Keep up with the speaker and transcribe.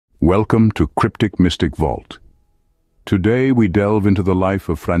Welcome to Cryptic Mystic Vault. Today we delve into the life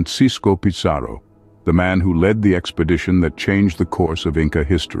of Francisco Pizarro, the man who led the expedition that changed the course of Inca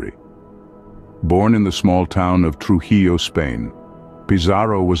history. Born in the small town of Trujillo, Spain,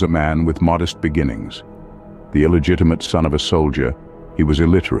 Pizarro was a man with modest beginnings. The illegitimate son of a soldier, he was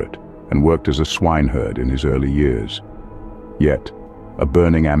illiterate and worked as a swineherd in his early years. Yet, a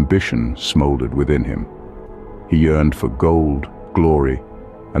burning ambition smoldered within him. He yearned for gold, glory,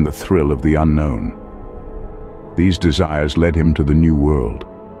 and the thrill of the unknown. These desires led him to the New World,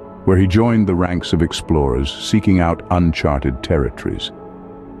 where he joined the ranks of explorers seeking out uncharted territories.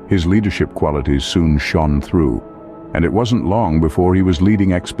 His leadership qualities soon shone through, and it wasn't long before he was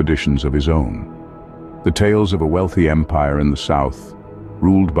leading expeditions of his own. The tales of a wealthy empire in the south,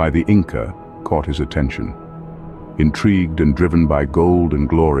 ruled by the Inca, caught his attention. Intrigued and driven by gold and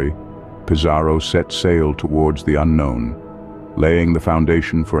glory, Pizarro set sail towards the unknown, laying the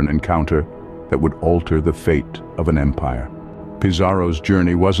foundation for an encounter that would alter the fate of an empire. Pizarro's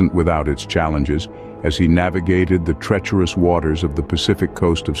journey wasn't without its challenges as he navigated the treacherous waters of the Pacific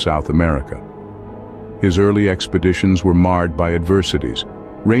coast of South America. His early expeditions were marred by adversities,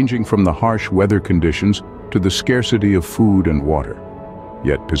 ranging from the harsh weather conditions to the scarcity of food and water.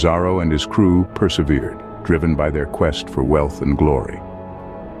 Yet Pizarro and his crew persevered, driven by their quest for wealth and glory.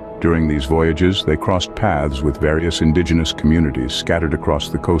 During these voyages, they crossed paths with various indigenous communities scattered across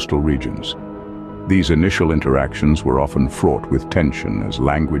the coastal regions. These initial interactions were often fraught with tension as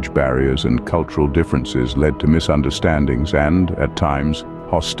language barriers and cultural differences led to misunderstandings and, at times,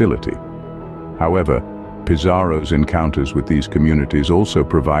 hostility. However, Pizarro's encounters with these communities also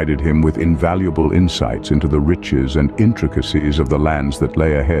provided him with invaluable insights into the riches and intricacies of the lands that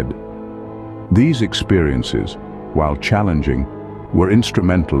lay ahead. These experiences, while challenging, were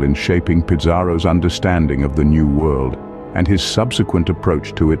instrumental in shaping Pizarro's understanding of the New World and his subsequent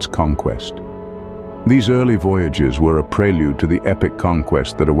approach to its conquest. These early voyages were a prelude to the epic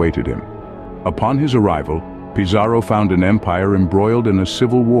conquest that awaited him. Upon his arrival, Pizarro found an empire embroiled in a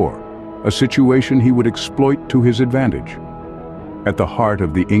civil war, a situation he would exploit to his advantage. At the heart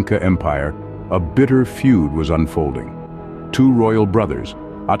of the Inca Empire, a bitter feud was unfolding. Two royal brothers,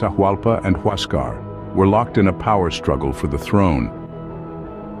 Atahualpa and Huascar, were locked in a power struggle for the throne.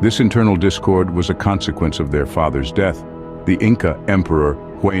 This internal discord was a consequence of their father's death, the Inca Emperor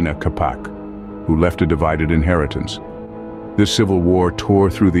Huayna Capac, who left a divided inheritance. This civil war tore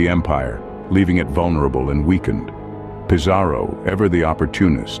through the empire, leaving it vulnerable and weakened. Pizarro, ever the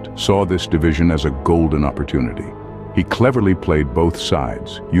opportunist, saw this division as a golden opportunity. He cleverly played both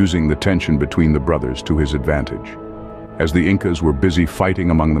sides, using the tension between the brothers to his advantage. As the Incas were busy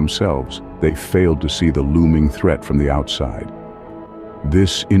fighting among themselves, they failed to see the looming threat from the outside.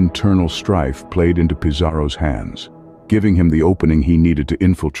 This internal strife played into Pizarro's hands, giving him the opening he needed to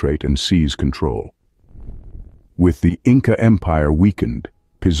infiltrate and seize control. With the Inca Empire weakened,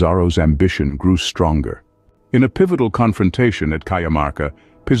 Pizarro's ambition grew stronger. In a pivotal confrontation at Cajamarca,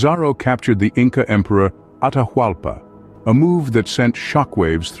 Pizarro captured the Inca Emperor Atahualpa, a move that sent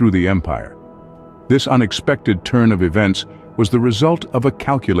shockwaves through the empire. This unexpected turn of events was the result of a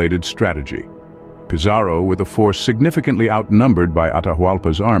calculated strategy. Pizarro, with a force significantly outnumbered by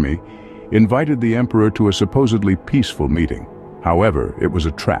Atahualpa's army, invited the emperor to a supposedly peaceful meeting. However, it was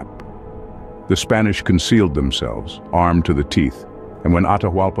a trap. The Spanish concealed themselves, armed to the teeth, and when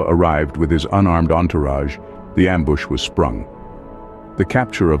Atahualpa arrived with his unarmed entourage, the ambush was sprung. The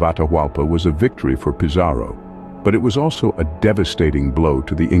capture of Atahualpa was a victory for Pizarro, but it was also a devastating blow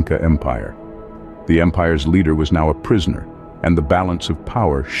to the Inca Empire. The empire's leader was now a prisoner, and the balance of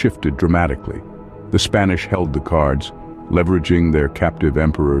power shifted dramatically. The Spanish held the cards, leveraging their captive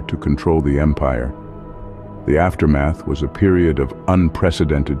emperor to control the empire. The aftermath was a period of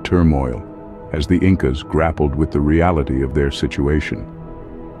unprecedented turmoil, as the Incas grappled with the reality of their situation.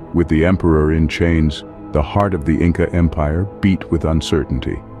 With the emperor in chains, the heart of the Inca Empire beat with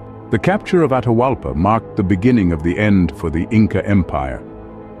uncertainty. The capture of Atahualpa marked the beginning of the end for the Inca Empire.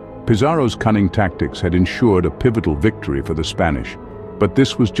 Pizarro's cunning tactics had ensured a pivotal victory for the Spanish, but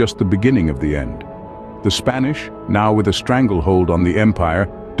this was just the beginning of the end. The Spanish, now with a stranglehold on the empire,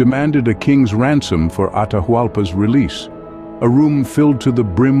 demanded a king's ransom for Atahualpa's release. A room filled to the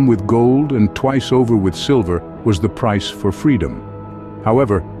brim with gold and twice over with silver was the price for freedom.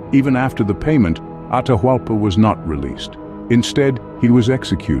 However, even after the payment, Atahualpa was not released. Instead, he was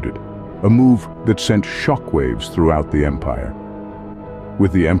executed, a move that sent shockwaves throughout the empire.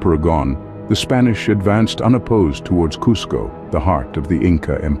 With the emperor gone, the Spanish advanced unopposed towards Cusco, the heart of the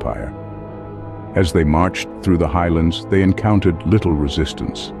Inca Empire. As they marched through the highlands, they encountered little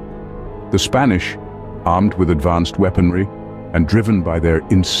resistance. The Spanish, armed with advanced weaponry, and driven by their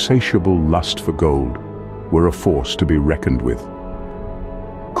insatiable lust for gold, were a force to be reckoned with.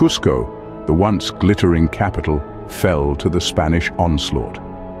 Cusco, the once glittering capital, fell to the Spanish onslaught.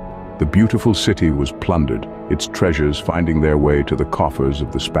 The beautiful city was plundered, its treasures finding their way to the coffers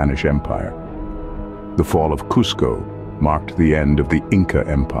of the Spanish Empire. The fall of Cusco marked the end of the Inca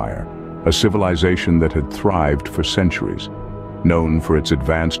Empire, a civilization that had thrived for centuries, known for its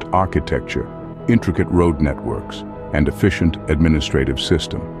advanced architecture, intricate road networks, and efficient administrative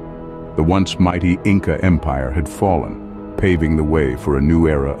system. The once mighty Inca Empire had fallen, paving the way for a new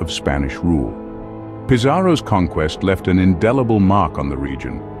era of Spanish rule. Pizarro's conquest left an indelible mark on the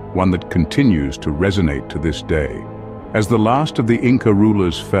region, one that continues to resonate to this day. As the last of the Inca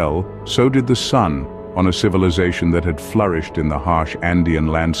rulers fell, so did the sun on a civilization that had flourished in the harsh Andean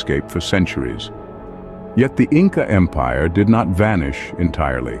landscape for centuries. Yet the Inca Empire did not vanish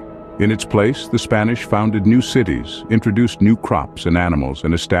entirely. In its place, the Spanish founded new cities, introduced new crops and animals,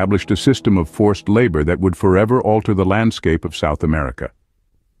 and established a system of forced labor that would forever alter the landscape of South America.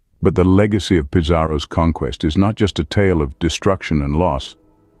 But the legacy of Pizarro's conquest is not just a tale of destruction and loss.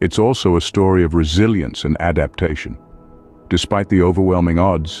 It's also a story of resilience and adaptation. Despite the overwhelming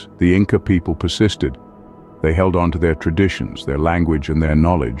odds, the Inca people persisted. They held on to their traditions, their language, and their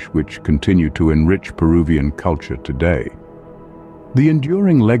knowledge, which continue to enrich Peruvian culture today. The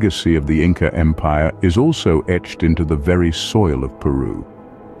enduring legacy of the Inca Empire is also etched into the very soil of Peru.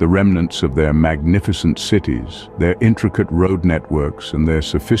 The remnants of their magnificent cities, their intricate road networks, and their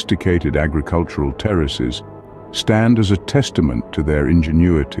sophisticated agricultural terraces stand as a testament to their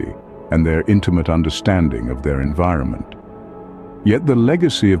ingenuity and their intimate understanding of their environment. Yet the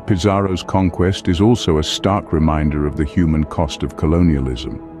legacy of Pizarro's conquest is also a stark reminder of the human cost of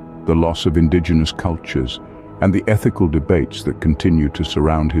colonialism, the loss of indigenous cultures, and the ethical debates that continue to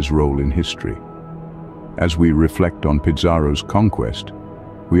surround his role in history. As we reflect on Pizarro's conquest,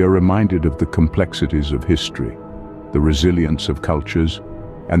 we are reminded of the complexities of history, the resilience of cultures,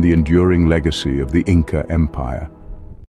 and the enduring legacy of the Inca Empire.